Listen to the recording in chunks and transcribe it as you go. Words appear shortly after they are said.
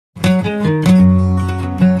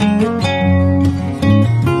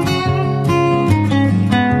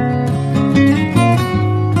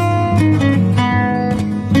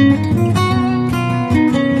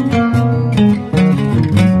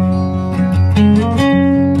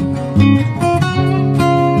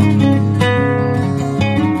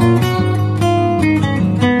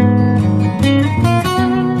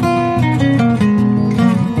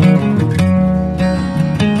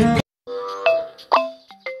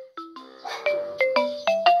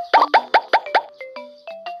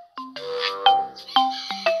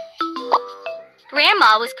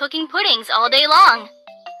Grandma was cooking puddings all day long.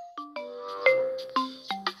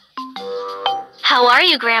 How are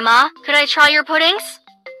you, Grandma? Could I try your puddings?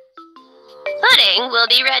 Pudding will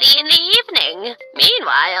be ready in the evening.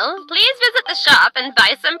 Meanwhile, please visit the shop and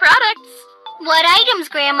buy some products. What items,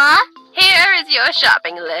 Grandma? Here is your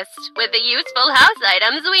shopping list with the useful house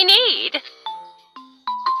items we need.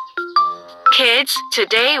 Kids,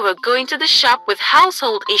 today we're going to the shop with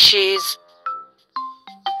household issues.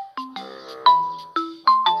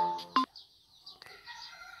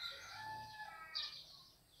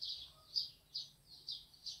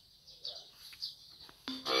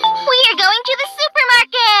 We are going to the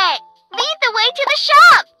supermarket! Lead the way to the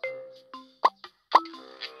shop!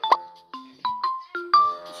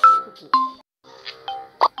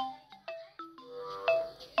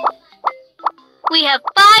 We have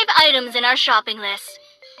 5 items in our shopping list.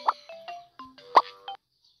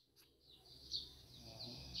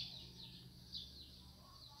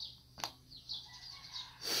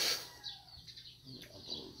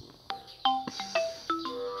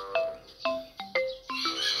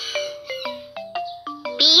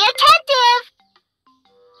 Be attentive!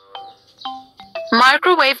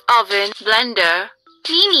 Microwave oven, blender.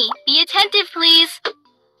 Mimi, be attentive, please.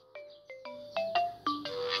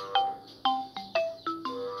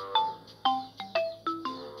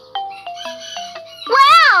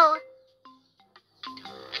 Wow!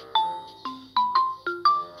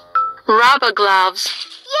 Rubber gloves.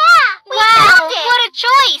 Yeah! We found it! What a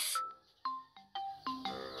choice!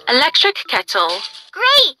 Electric kettle.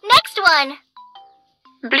 Great! Next one!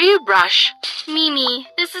 Blue brush. Mimi,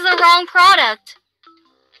 this is a wrong product.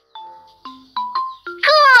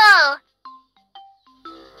 Cool!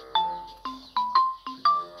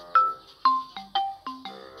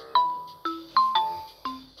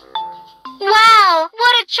 Wow!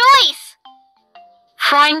 What a choice!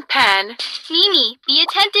 Frying pan. Mimi, be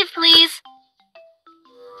attentive, please.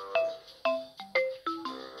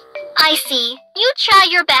 I see. You try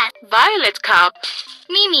your best. Violet cup.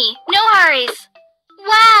 Mimi, no hurries.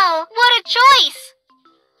 Wow! What a choice!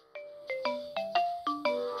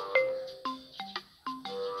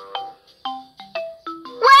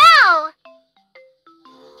 Wow!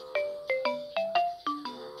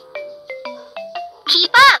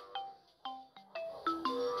 Keep up!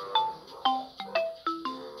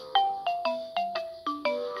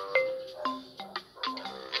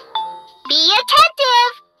 Be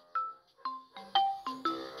attentive!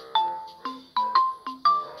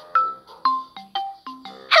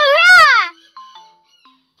 Hurrah!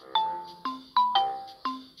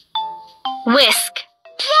 Whisk.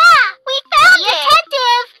 Yeah! We found it! Be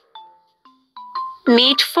attentive!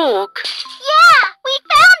 Meat fork. Yeah! We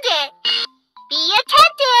found it! Be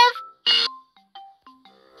attentive!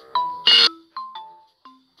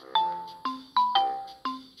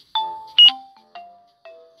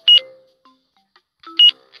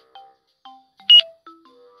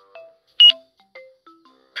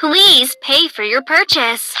 Please pay for your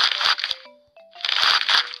purchase.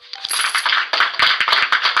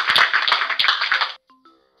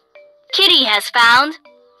 Kitty has found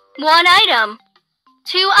 1 item,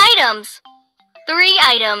 2 items, 3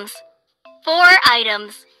 items, 4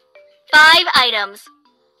 items, 5 items.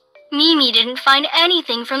 Mimi didn't find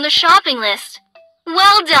anything from the shopping list.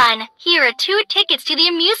 Well done! Here are 2 tickets to the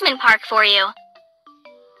amusement park for you.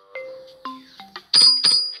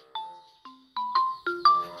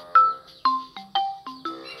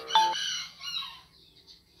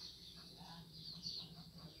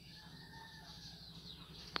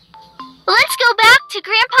 Let's go back to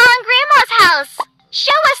Grandpa and Grandma's house.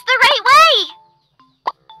 Show us the right way.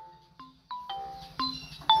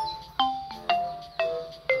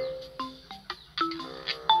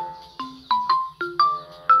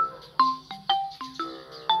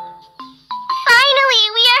 Finally,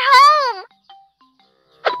 we are home.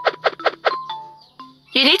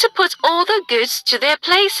 You need to put all the goods to their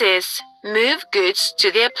places. Move goods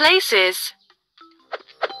to their places.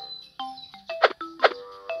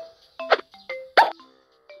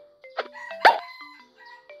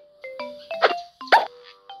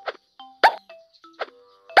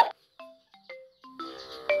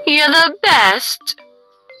 You're the best.